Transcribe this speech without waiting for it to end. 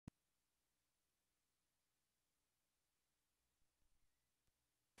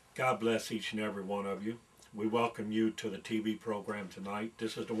God bless each and every one of you. We welcome you to the TV program tonight.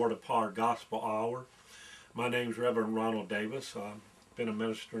 This is the Word of Power Gospel Hour. My name is Reverend Ronald Davis. I've been a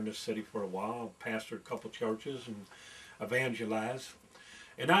minister in this city for a while. I've pastored a couple churches and evangelized.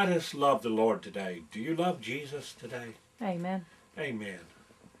 And I just love the Lord today. Do you love Jesus today? Amen. Amen.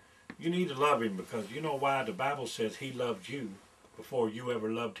 You need to love Him because you know why? The Bible says He loved you before you ever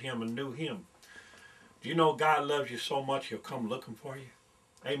loved Him and knew Him. Do you know God loves you so much He'll come looking for you?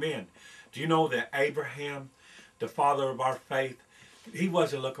 Amen. Do you know that Abraham, the father of our faith, he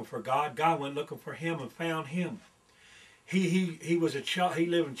wasn't looking for God. God went looking for him and found him. He was a child. He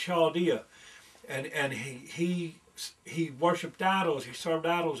lived in Chaldea, and he worshipped idols. He served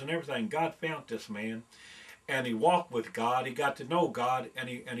idols and everything. God found this man, and he walked with God. He got to know God, and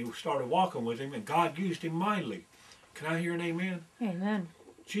he started walking with Him, and God used him mightily. Can I hear an amen? Amen.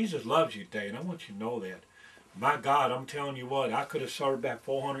 Jesus loves you today, and I want you to know that. My God, I'm telling you what, I could have served that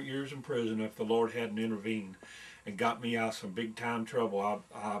 400 years in prison if the Lord hadn't intervened and got me out of some big time trouble.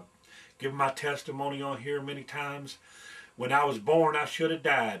 I've given my testimony on here many times. When I was born, I should have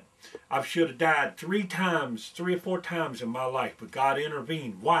died. I should have died 3 or 4 times in my life, but God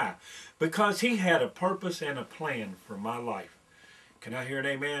intervened. Why? Because He had a purpose and a plan for my life. Can I hear an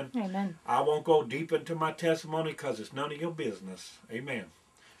amen? Amen. I won't go deep into my testimony because it's none of your business. Amen.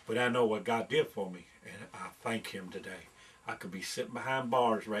 But I know what God did for me, and I thank Him today. I could be sitting behind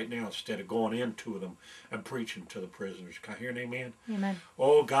bars right now instead of going into them and preaching to the prisoners. Can I hear an amen? Amen.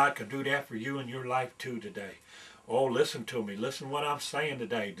 Oh, God can do that for you in your life too today. Oh, listen to me. Listen to what I'm saying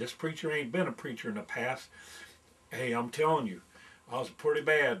today. This preacher ain't been a preacher in the past. Hey, I'm telling you, I was a pretty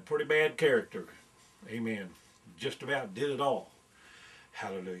bad character. Amen. Just about did it all.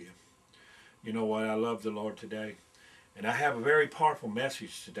 Hallelujah. You know what? I love the Lord today. And I have a very powerful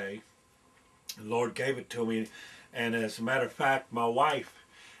message today. The Lord gave it to me. And as a matter of fact, my wife,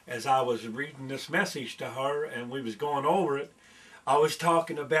 as I was reading this message to her and we was going over it, I was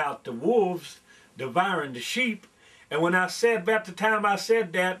talking about the wolves devouring the sheep. And when I said, about the time I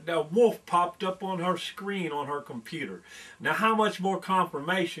said that, the wolf popped up on her screen on her computer. Now, how much more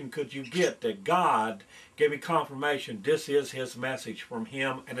confirmation could you get that God gave me confirmation this is His message from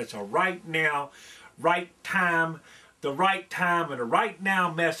Him, and it's a right now, right time, the right time, and a right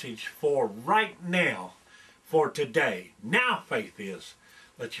now message for right now, for today. Now faith is.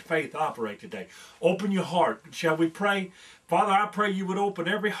 Let your faith operate today. Open your heart. Shall we pray? Father, I pray you would open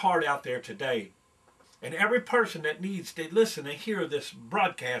every heart out there today. And every person that needs to listen and hear this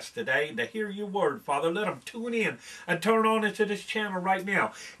broadcast today, to hear your word, Father, let them tune in and turn on into this channel right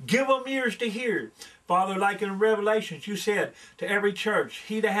now. Give them ears to hear. Father, like in Revelations, you said to every church,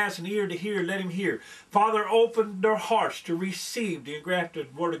 he that has an ear to hear, let him hear. Father, open their hearts to receive the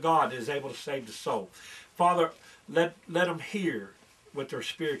engrafted word of God that is able to save the soul. Father, let them hear with their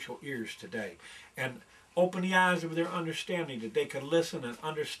spiritual ears today. And open the eyes of their understanding that they can listen and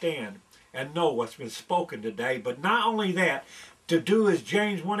understand and know what's been spoken today. But not only that, to do as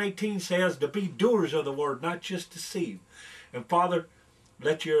James 1:18 says, to be doers of the word, not just deceive. And Father,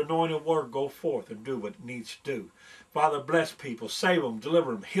 let your anointed word go forth and do what it needs to do. Father, bless people, save them,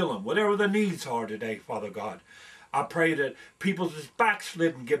 deliver them, heal them, whatever the needs are today, Father God. I pray that people that's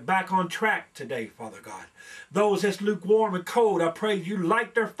backslidden get back on track today, Father God. Those that's lukewarm and cold, I pray you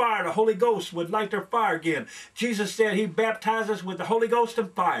light their fire. The Holy Ghost would light their fire again. Jesus said He baptizes with the Holy Ghost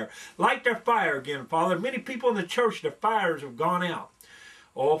and fire. Light their fire again, Father. Many people in the church, their fires have gone out.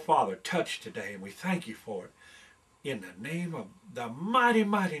 Oh, Father, touch today, and we thank you for it. In the name of the mighty,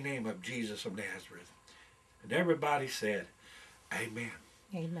 mighty name of Jesus of Nazareth. And everybody said, Amen.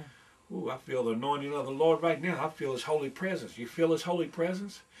 Amen. Ooh, I feel the anointing of the Lord right now. I feel His holy presence. You feel His holy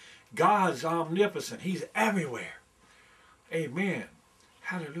presence? God's omnipotent. He's everywhere. Amen.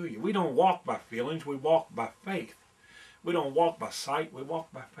 Hallelujah. We don't walk by feelings. We walk by faith. We don't walk by sight. We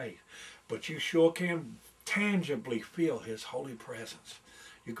walk by faith. But you sure can tangibly feel His holy presence.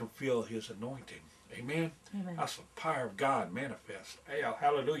 You can feel His anointing. Amen. Amen. That's the power of God manifest.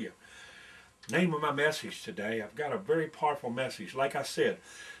 Hallelujah. Name of my message today. I've got a very powerful message. Like I said,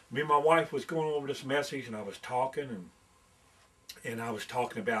 me and my wife was going over this message, and I was talking, and I was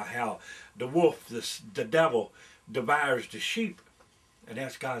talking about how the wolf, the devil, devours the sheep, and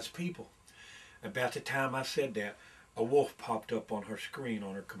that's God's people. About the time I said that, a wolf popped up on her screen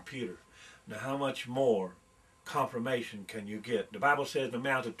on her computer. Now, how much more confirmation can you get? The Bible says, in the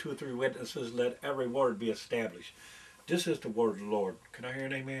mouth of 2 or 3 witnesses, let every word be established. This is the word of the Lord. Can I hear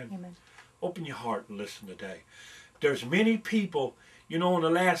an amen? Amen. Open your heart and listen today. There's many people, you know, in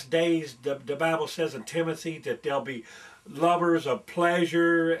the last days, the Bible says in Timothy that there'll be lovers of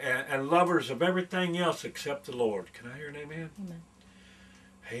pleasure and lovers of everything else except the Lord. Can I hear an amen? Amen.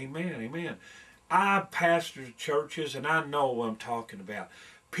 Amen, amen. I pastor churches, and I know what I'm talking about.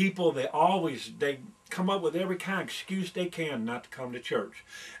 People that they come up with every kind of excuse they can not to come to church.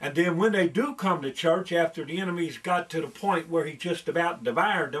 And then when they do come to church, after the enemy's got to the point where he just about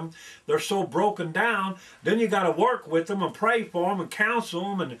devoured them, they're so broken down, then you got to work with them and pray for them and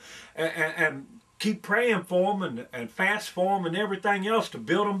counsel them and keep praying for them and fast for them and everything else to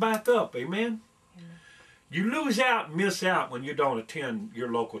build them back up. Amen? You lose out and miss out when you don't attend your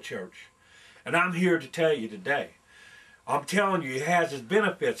local church. And I'm here to tell you today, I'm telling you, it has its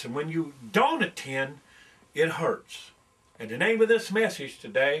benefits. And when you don't attend, it hurts. And the name of this message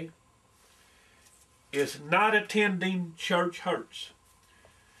today is Not Attending Church Hurts.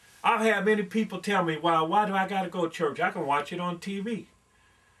 I've had many people tell me, well, why do I got to go to church? I can watch it on TV.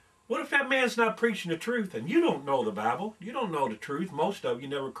 What if that man's not preaching the truth and you don't know the Bible? You don't know the truth. Most of you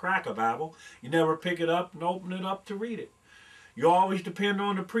never crack a Bible. You never pick it up and open it up to read it. You always depend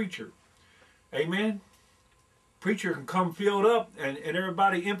on the preacher. Amen? Preacher can come filled up and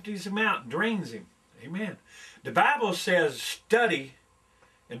everybody empties him out, drains him. Amen. The Bible says study.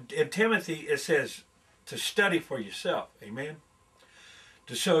 In Timothy it says to study for yourself. Amen.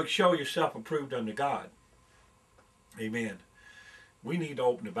 To show yourself approved unto God. Amen. We need to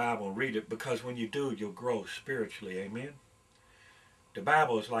open the Bible and read it, because when you do, you'll grow spiritually. Amen. The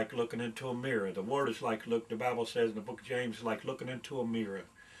Bible is like looking into a mirror. The Word is like, the Bible says in the book of James, is like looking into a mirror.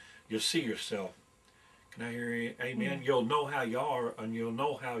 You'll see yourself. Can I hear you? Amen. You'll know how you are, and you'll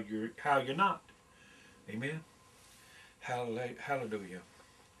know how you're not. Amen. Hallelujah.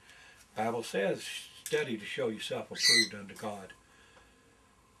 Bible says, study to show yourself approved unto God.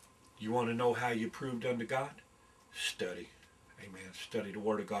 You want to know how you're approved unto God? Study. Amen. Study the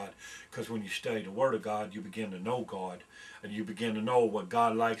Word of God. Because when you study the Word of God, you begin to know God. And you begin to know what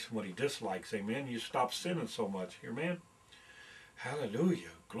God likes and what He dislikes. Amen. You stop sinning so much. Amen. Hallelujah.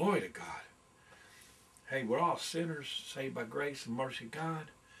 Glory to God. Hey, we're all sinners, saved by grace and mercy of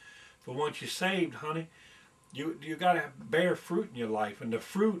God. But once you're saved, honey, you got to bear fruit in your life. And the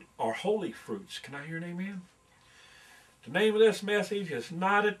fruit are holy fruits. Can I hear an amen? The name of this message is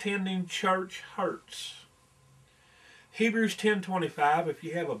Not Attending Church Hurts. Hebrews 10:25. If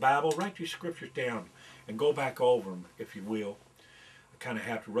you have a Bible, write your scriptures down and go back over them, if you will. I kind of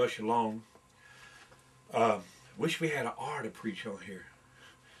have to rush along. Wish we had an hour to preach on here.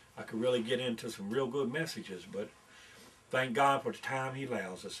 I could really get into some real good messages, but thank God for the time He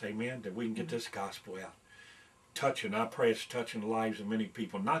allows us, amen, that we can get this gospel out. I pray it's touching the lives of many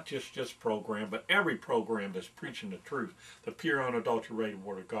people, not just this program, but every program that's preaching the truth, the pure, unadulterated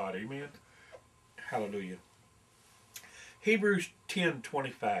Word of God, amen. Hallelujah. Hebrews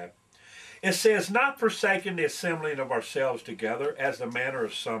 10:25. It says, not forsaking the assembling of ourselves together, as the manner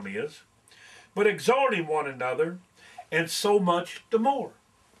of some is, but exhorting one another, and so much the more.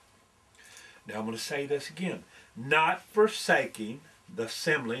 Now I'm going to say this again. Not forsaking the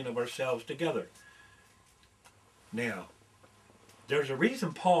assembling of ourselves together. Now, there's a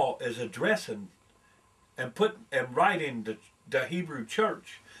reason Paul is addressing and writing the Hebrew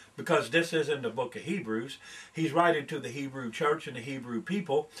church, because this is in the book of Hebrews. He's writing to the Hebrew church and the Hebrew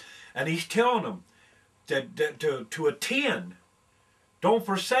people, and he's telling them that to attend. Don't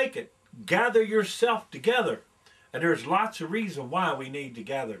forsake it. Gather yourself together. And there's lots of reasons why we need to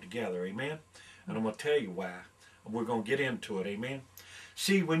gather together, amen? And I'm going to tell you why. And we're going to get into it, amen?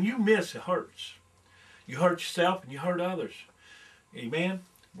 See, when you miss, it hurts. You hurt yourself and you hurt others, amen?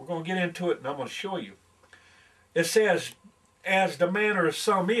 We're going to get into it, and I'm going to show you. It says, as the manner of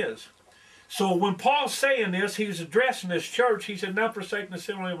some is. So when Paul's saying this, he's addressing this church. He said, not forsaking the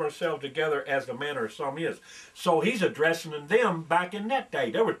assembling of ourselves together, as the manner of some is. So he's addressing them back in that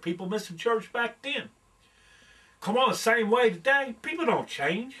day. There were people missing church back then. Come on, the same way today. People don't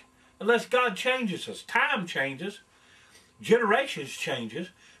change unless God changes us. Time changes. Generations changes.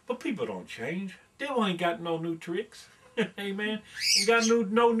 But people don't change. Devil ain't got no new tricks. Amen. He got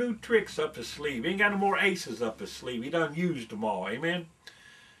no new tricks up his sleeve. He ain't got no more aces up his sleeve. He done used them all. Amen.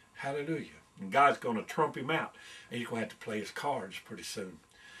 Hallelujah. And God's going to trump him out. And he's going to have to play his cards pretty soon.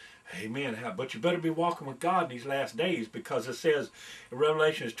 Amen. But you better be walking with God in these last days, because it says in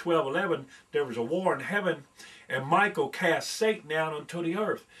Revelation 12:11, there was a war in heaven, and Michael cast Satan down unto the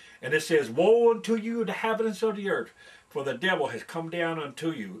earth. And it says, woe unto you, the inhabitants of the earth, for the devil has come down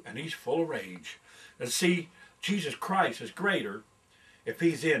unto you, and he's full of rage. And see, Jesus Christ is greater. If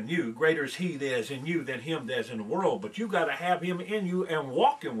he's in you, greater is he that is in you than him that is in the world. But you got to have him in you and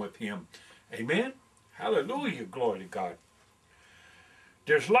walking with him. Amen. Hallelujah. Glory to God.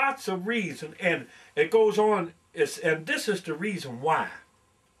 There's lots of reasons, and it goes on, and this is the reason why.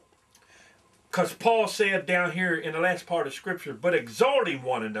 Because Paul said down here in the last part of Scripture, but exhorting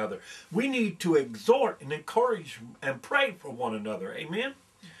one another. We need to exhort and encourage and pray for one another. Amen?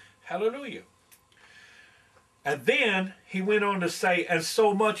 Hallelujah. And then he went on to say, and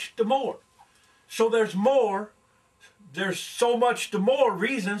so much the more. So there's more. There's so much the more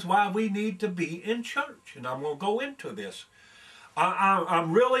reasons why we need to be in church. And I'm going to go into this.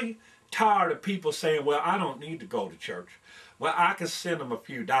 I'm really tired of people saying, well, I don't need to go to church. Well, I can send them a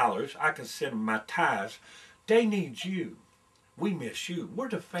few dollars. I can send them my tithes. They need you. We miss you. We're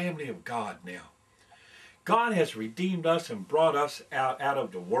the family of God now. God has redeemed us and brought us out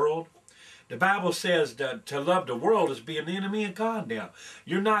of the world. The Bible says that to love the world is being the enemy of God now.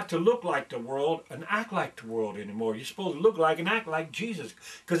 You're not to look like the world and act like the world anymore. You're supposed to look like and act like Jesus,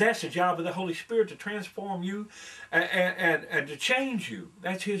 because that's the job of the Holy Spirit, to transform you and to change you.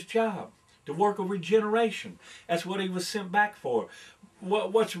 That's his job. The work of regeneration. That's what he was sent back for.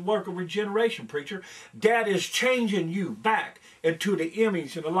 What's the work of regeneration, preacher? That is changing you back into the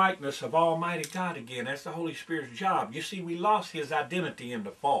image and the likeness of Almighty God again. That's the Holy Spirit's job. You see, we lost his identity in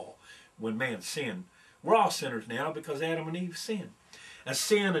the fall when man sinned. We're all sinners now because Adam and Eve sinned. And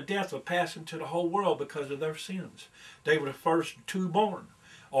sin and death were passed into the whole world because of their sins. They were the first two born.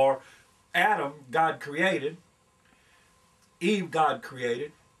 Or Adam, God created. Eve, God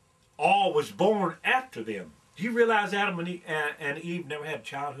created. All was born after them. Do you realize Adam and Eve never had a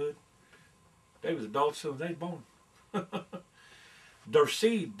childhood? They was adults as soon as they was born. Their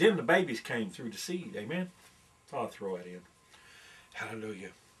seed, then the babies came through the seed. Amen? So I'll throw that in. Hallelujah.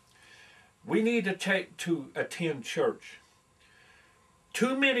 We need to attend church.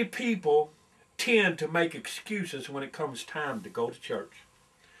 Too many people tend to make excuses when it comes time to go to church.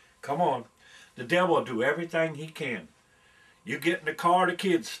 Come on. The devil will do everything he can. You get in the car, the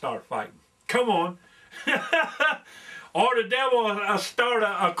kids start fighting. Come on. Or the devil will start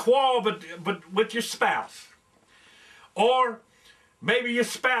a quarrel but with your spouse. Or maybe your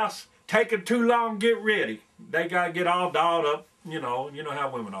spouse taking too long to get ready. They got to get all dolled up. You know how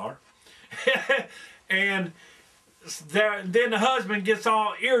women are. And then the husband gets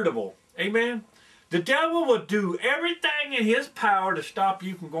all irritable. Amen. The devil will do everything in his power to stop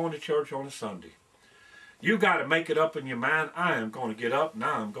you from going to church on a Sunday. You got to make it up in your mind. I am going to get up.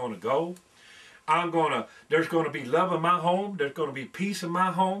 Now I'm going to go. There's going to be love in my home. There's going to be peace in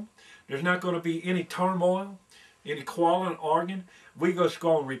my home. There's not going to be any turmoil, any quarreling, arguing. We're just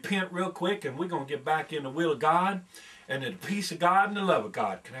going to repent real quick, and we're going to get back in the will of God and in the peace of God and the love of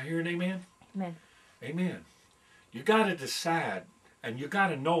God. Can I hear an amen? Amen. Amen. You got to decide, and you got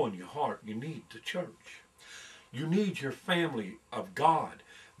to know in your heart you need the church. You need your family of God.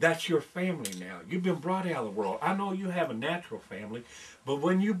 That's your family now. You've been brought out of the world. I know you have a natural family, but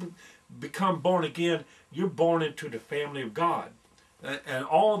when you become born again, you're born into the family of God. And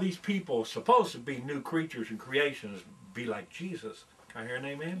all these people are supposed to be new creatures and creations, be like Jesus. Can I hear an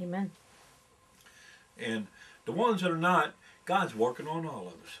amen? Amen. And the ones that are not, God's working on all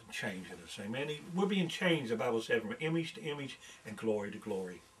of us and changing us. Amen. We're being changed, the Bible said, from image to image and glory to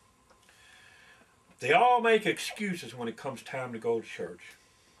glory. They all make excuses when it comes time to go to church.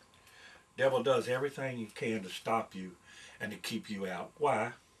 Devil does everything he can to stop you and to keep you out.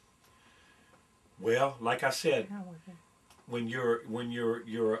 Why? Well, like I said, when you're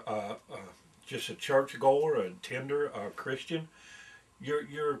just a church goer, a tender, a Christian,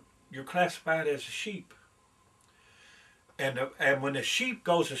 you're classified as a sheep. And when the sheep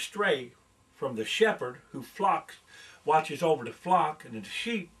goes astray from the shepherd who watches over the flock and the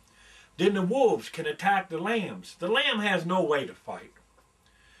sheep, then the wolves can attack the lambs. The lamb has no way to fight.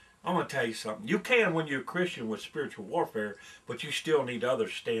 I'm going to tell you something. You can when you're a Christian with spiritual warfare, but you still need others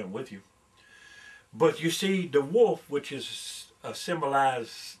to stand with you. But you see, the wolf, which is a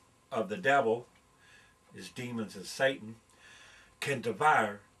symbolize of the devil, is demons and Satan, can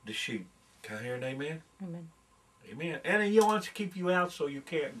devour the sheep. Can I hear an amen? Amen. Amen. And he wants to keep you out so you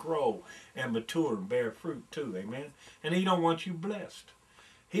can't grow and mature and bear fruit too. Amen. And he don't want you blessed.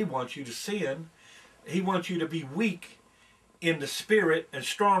 He wants you to sin. He wants you to be weak in the spirit and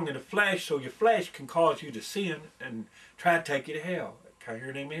strong in the flesh, so your flesh can cause you to sin and try to take you to hell. Can I hear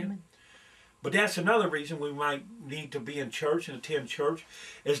an amen? Amen. But that's another reason we might need to be in church and attend church,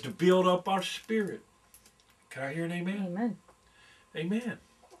 is to build up our spirit. Can I hear an amen? Amen. Amen.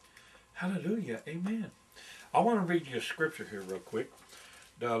 Hallelujah. Amen. I want to read you a scripture here real quick.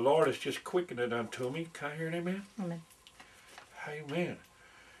 The Lord has just quickened it unto me. Can I hear an amen? Amen. Amen.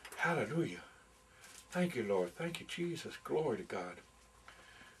 Hallelujah. Thank you, Lord. Thank you, Jesus. Glory to God.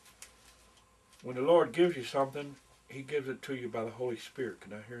 When the Lord gives you something, he gives it to you by the Holy Spirit.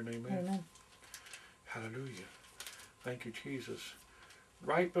 Can I hear an amen? Amen. Hallelujah. Thank you, Jesus.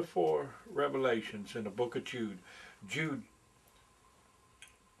 right before Revelations in the book of Jude. Jude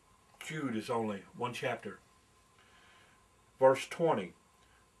is only one chapter. Verse 20.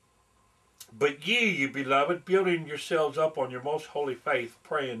 But ye, you beloved, building yourselves up on your most holy faith,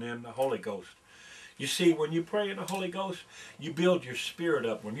 praying in the Holy Ghost. You see, when you pray in the Holy Ghost, you build your spirit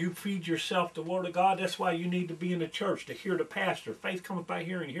up. When you feed yourself the Word of God, that's why you need to be in the church, to hear the pastor. Faith cometh by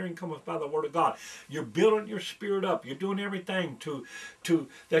hearing, hearing cometh by the Word of God. You're building your spirit up. You're doing everything to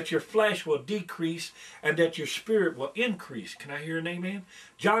that your flesh will decrease and that your spirit will increase. Can I hear an amen?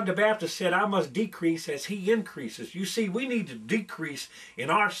 John the Baptist said, I must decrease as he increases. You see, we need to decrease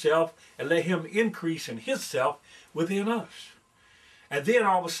in ourselves and let him increase in his self within us. And then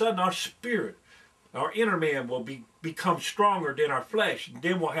all of a sudden our spirit, our inner man will become stronger than our flesh. And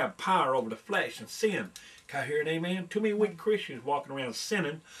then we'll have power over the flesh and sin. Can I hear an amen? Too many weak Christians walking around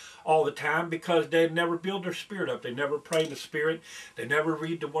sinning all the time because they never build their spirit up. They never pray in the Spirit. They never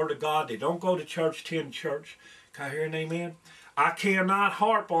read the Word of God. They don't go to church, attend church. Can I hear an amen? I cannot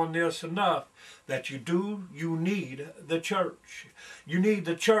harp on this enough that you need the church. You need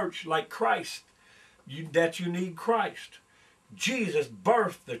the church like Christ. You need Christ. Jesus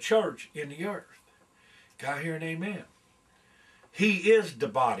birthed the church in the earth. Can I hear an amen? He is the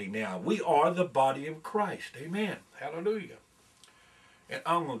body now. We are the body of Christ. Amen. Hallelujah. And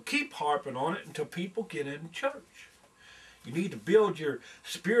I'm going to keep harping on it until people get in church. You need to build your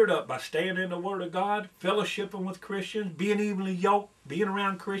spirit up by staying in the Word of God, fellowshipping with Christians, being evenly yoked, being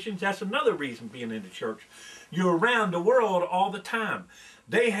around Christians. That's another reason being in the church. You're around the world all the time.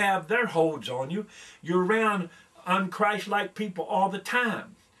 They have their holds on you. You're around unchristlike people all the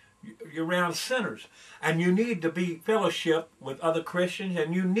time. You're around sinners. And you need to be fellowship with other Christians,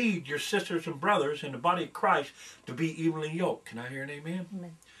 and you need your sisters and brothers in the body of Christ to be evenly yoked. Can I hear an amen?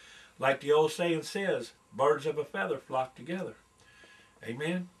 Amen. Like the old saying says, birds of a feather flock together.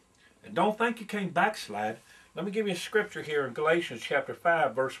 Amen. And don't think you can't backslide. Let me give you a scripture here in Galatians chapter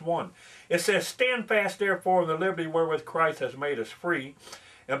 5, verse 1. It says, stand fast therefore in the liberty wherewith Christ has made us free,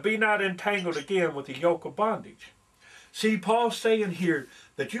 and be not entangled again with the yoke of bondage. See, Paul's saying here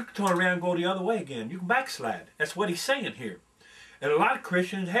that you can turn around and go the other way again. You can backslide. That's what he's saying here. And a lot of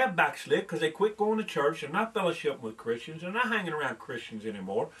Christians have backslid because they quit going to church. They're not fellowshipping with Christians. They're not hanging around Christians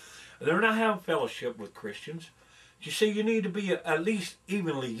anymore. They're not having fellowship with Christians. You see, you need to be at least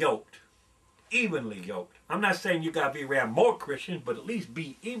evenly yoked. Evenly yoked. I'm not saying you got to be around more Christians, but at least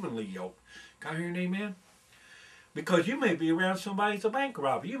be evenly yoked. Can I hear an amen? Because you may be around somebody that's a bank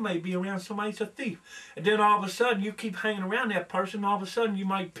robber. You may be around somebody that's a thief. And then all of a sudden, you keep hanging around that person. All of a sudden, you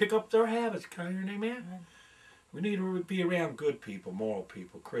might pick up their habits. Can I hear an amen? Amen. We need to be around good people, moral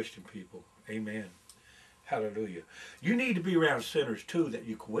people, Christian people. Amen. Hallelujah. You need to be around sinners, too, that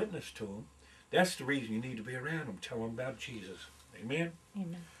you can witness to them. That's the reason you need to be around them. Tell them about Jesus. Amen?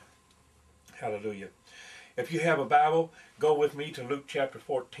 Amen. Hallelujah. If you have a Bible, go with me to Luke chapter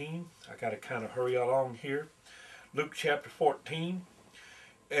 14. I got to kind of hurry along here. Luke chapter 14,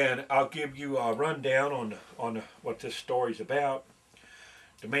 and I'll give you a rundown on what this story's about.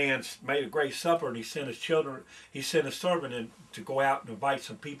 The man made a great supper, and he sent his servant in to go out and invite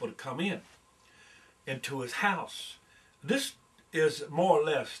some people to come into his house. This is more or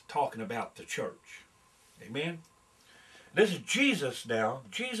less talking about the church. Amen? This is Jesus now.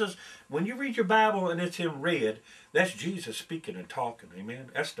 Jesus, when you read your Bible and it's in red, that's Jesus speaking and talking.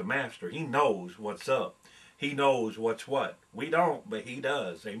 Amen? That's the master. He knows what's up. He knows what's what. We don't, but he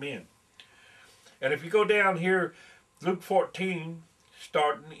does. Amen. And if you go down here, Luke 14,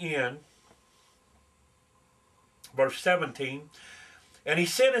 starting in verse 17, and he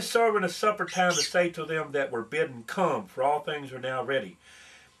sent his servant at supper time to say to them that were bidden, come, for all things are now ready.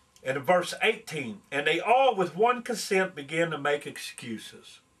 And in verse 18, and they all with one consent began to make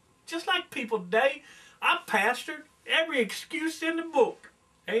excuses. Just like people today, I've pastored every excuse in the book.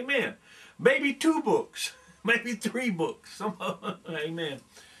 Amen. Maybe 2 books. Maybe 3 books. Amen.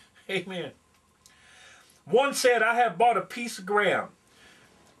 Amen. One said, I have bought a piece of ground,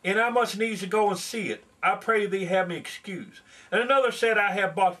 and I must needs to go and see it. I pray thee have me excused. And another said, I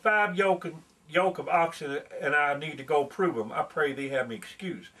have bought 5 yoke of oxen, and I need to go prove them. I pray thee have me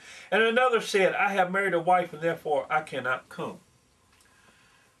excused. And another said, I have married a wife, and therefore I cannot come.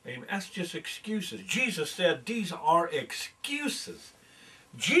 Amen. That's just excuses. Jesus said these are excuses.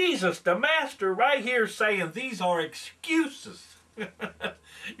 Jesus, the master, right here saying these are excuses.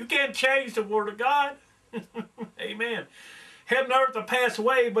 You can't change the word of God. Amen. Heaven and earth will pass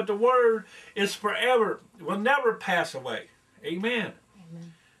away, but the word is forever. It will never pass away. Amen.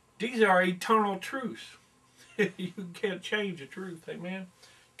 Amen. These are eternal truths. You can't change the truth. Amen.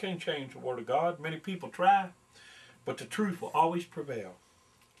 You can't change the word of God. Many people try, but the truth will always prevail.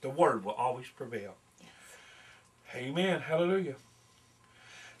 The word will always prevail. Yes. Amen. Hallelujah.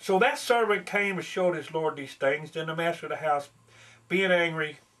 So that servant came and showed his lord these things. Then the master of the house, being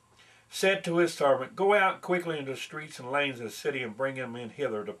angry, said to his servant, Go out quickly into the streets and lanes of the city, and bring him in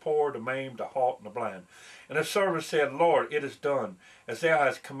hither, the poor, the maimed, the halt, and the blind. And the servant said, Lord, it is done, as thou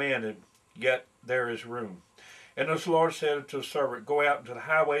hast commanded, yet there is room. And the Lord said unto the servant, Go out into the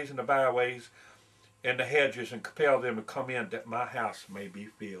highways and the byways and the hedges, and compel them to come in, that my house may be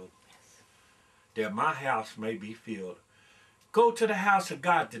filled. Yes. That my house may be filled. Go to the house of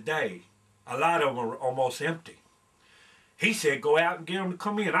God today. A lot of them are almost empty. He said, go out and get them to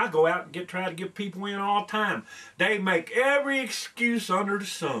come in. I go out and try to get people in all the time. They make every excuse under the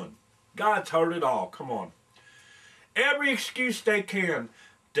sun. God's heard it all. Come on. Every excuse they can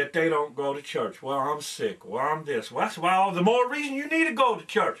that they don't go to church. Well, I'm sick. Well, I'm this. Well, that's why all the more reason you need to go to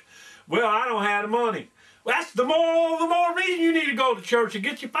church. Well, I don't have the money. Well, that's the more reason you need to go to church, to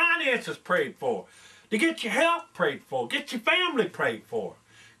get your finances prayed for, to get your health prayed for, get your family prayed for.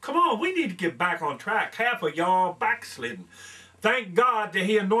 Come on, we need to get back on track. Half of y'all backslidden. Thank God that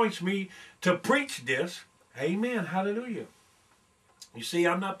he anoints me to preach this. Amen. Hallelujah. You see,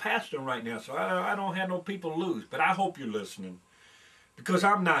 I'm not pastoring right now, so I don't have no people to lose. But I hope you're listening, because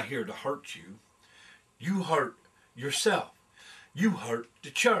I'm not here to hurt you. You hurt yourself. You hurt the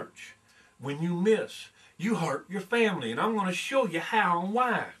church. When you miss, you hurt your family. And I'm going to show you how and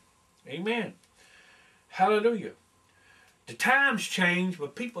why. Amen. Hallelujah. The times change,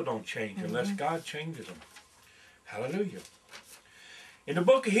 but people don't change unless God changes them. Hallelujah. In the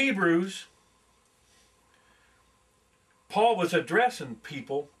book of Hebrews, Paul was addressing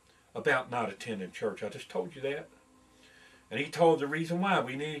people about not attending church. I just told you that. And he told the reason why.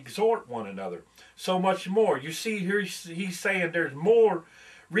 We need to exhort one another. So much more. You see here he's saying there's more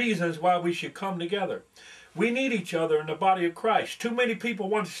reasons why we should come together. We need each other in the body of Christ. Too many people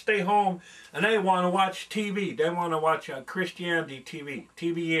want to stay home and they want to watch TV. They want to watch Christianity TV,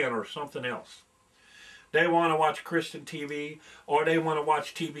 TBN or something else. They want to watch Christian TV, or they want to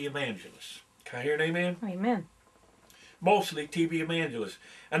watch TV evangelists. Can I hear an amen? Amen. Mostly TV evangelists.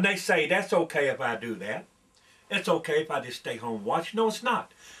 And they say, that's okay if I do that. It's okay if I just stay home and watch. No, it's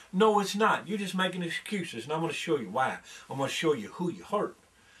not. No, it's not. You're just making excuses, and I'm going to show you why. I'm going to show you who you hurt.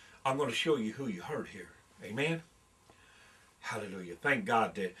 I'm going to show you who you hurt here. Amen? Hallelujah. Thank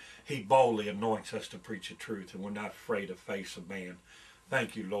God that he boldly anoints us to preach the truth, and we're not afraid to face a man.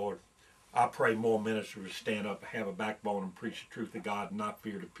 Thank you, Lord. I pray more ministers will stand up and have a backbone and preach the truth of God and not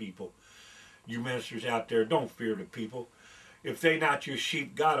fear the people. You ministers out there, don't fear the people. If they not your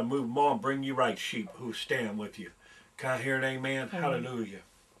sheep, God will move them on, bring you right sheep who stand with you. Can I hear an amen? Amen. Hallelujah.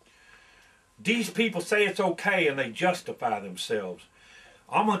 These people say it's okay and they justify themselves.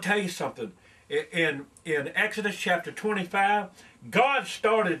 I'm going to tell you something. In Exodus chapter 25, God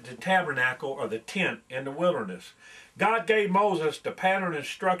started the tabernacle or the tent in the wilderness. God gave Moses the pattern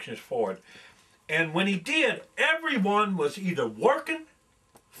instructions for it. And when he did, everyone was either working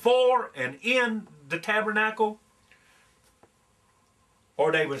for and in the tabernacle,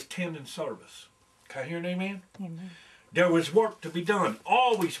 or they was tending service. Can I hear an amen? Amen. There was work to be done.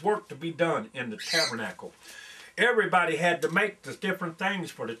 Always work to be done in the tabernacle. Everybody had to make the different things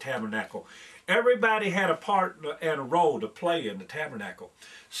for the tabernacle. Everybody had a part and a role to play in the tabernacle.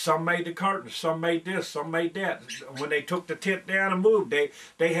 Some made the curtains, some made this, some made that. When they took the tent down and moved,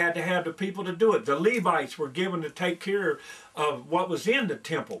 they had to have the people to do it. The Levites were given to take care of what was in the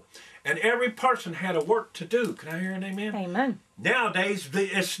temple. And every person had a work to do. Can I hear an amen? Amen. Nowadays,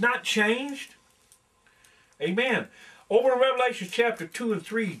 it's not changed. Amen. Over in Revelation chapter 2 and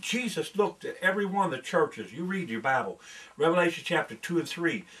 3, Jesus looked at every one of the churches. You read your Bible. Revelation chapter 2 and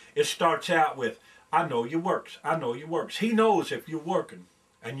 3, it starts out with, I know your works. I know your works. He knows if you're working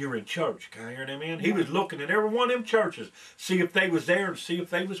and you're in church. Can I hear an amen? He was looking at every one of them churches, see if they was there and see if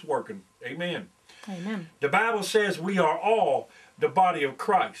they was working. Amen. Amen. The Bible says we are all the body of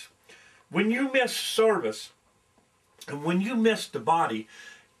Christ. When you miss service and when you miss the body,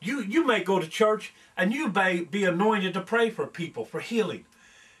 you may go to church and you may be anointed to pray for people for healing.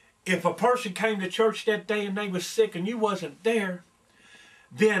 If a person came to church that day and they was sick and you wasn't there,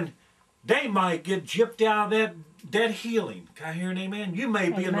 then they might get gypped out of that healing. Can I hear an amen? You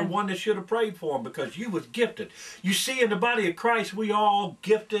may be the one that should have prayed for them because you was gifted. You see, in the body of Christ, we all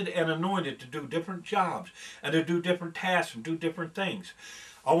gifted and anointed to do different jobs and to do different tasks and do different things.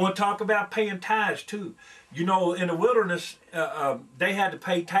 I want to talk about paying tithes too. You know, in the wilderness, they had to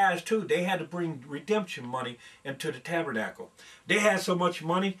pay tithes too. They had to bring redemption money into the tabernacle. They had so much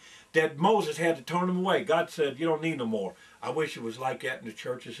money that Moses had to turn them away. God said, you don't need no more. I wish it was like that in the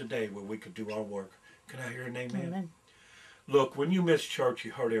churches today where we could do our work. Can I hear an amen? Amen. Look, when you miss church,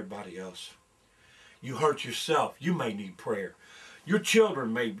 you hurt everybody else. You hurt yourself. You may need prayer. Your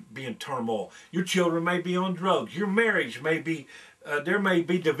children may be in turmoil. Your children may be on drugs. Your marriage may be, there may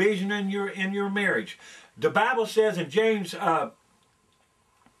be division in your marriage. The Bible says in James,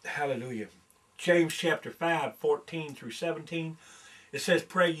 hallelujah, James chapter 5, 14 through 17, it says,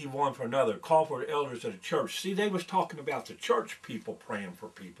 pray ye one for another. Call for the elders of the church. See, they was talking about the church people praying for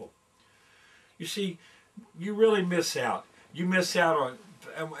people. You see, you really miss out. You miss out on,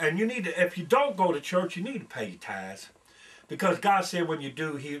 and you need to, if you don't go to church, you need to pay your tithes. Because God said when you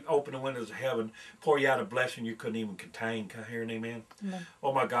do, He'll open the windows of heaven, pour you out a blessing you couldn't even contain. Can I hear an amen? Amen?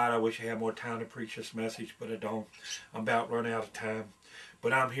 Oh my God, I wish I had more time to preach this message, but I don't. I'm about running out of time.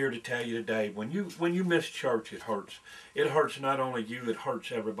 But I'm here to tell you today, when you miss church, it hurts. It hurts not only you, it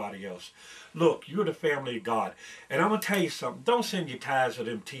hurts everybody else. Look, you're the family of God. And I'm going to tell you something. Don't send your tithes to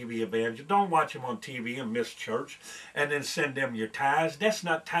them TV evangelists. Don't watch them on TV and miss church and then send them your tithes. That's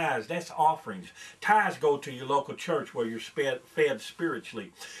not tithes. That's offerings. Tithes go to your local church where you're fed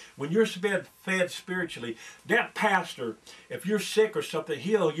spiritually. When you're fed spiritually, that pastor, if you're sick or something,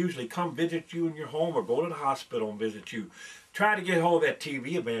 he'll usually come visit you in your home or go to the hospital and visit you. Try to get hold of that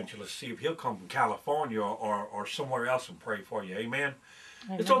TV evangelist, see if he'll come from California or somewhere else and pray for you. Amen?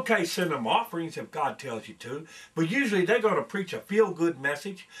 Amen. It's okay to send them offerings if God tells you to, but usually they're going to preach a feel-good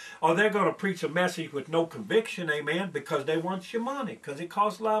message, or they're going to preach a message with no conviction, amen, because they want your money, because it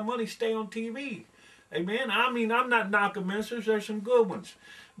costs a lot of money to stay on TV. Amen? I mean, I'm not knocking ministers. There's some good ones,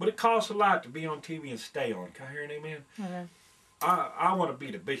 but it costs a lot to be on TV and stay on. Can I hear an amen? Amen. I want to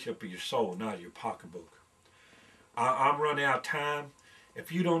be the bishop of your soul, not of your pocketbook. I'm running out of time.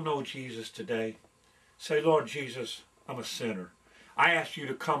 If you don't know Jesus today, say, Lord Jesus, I'm a sinner. I ask you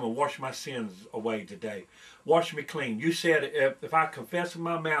to come and wash my sins away today. Wash me clean. You said if I confess in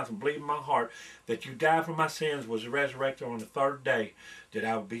my mouth and believe in my heart that you died for my sins, was resurrected on the third day, that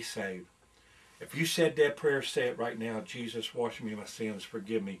I would be saved. If you said that prayer, say it right now. Jesus, wash me of my sins.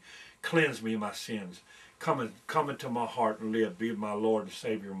 Forgive me. Cleanse me of my sins. Come into my heart and live. Be my Lord and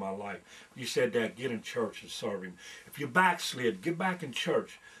Savior of my life. If you said that, get in church and serve Him. If you backslid, get back in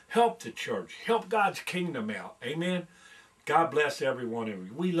church. Help the church. Help God's kingdom out. Amen. God bless every one of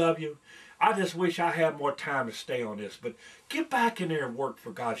you. We love you. I just wish I had more time to stay on this, but get back in there and work for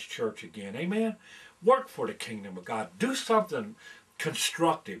God's church again. Amen. Work for the kingdom of God. Do something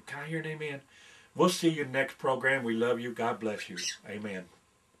constructive. Can I hear an amen? We'll see you next program. We love you. God bless you. Amen.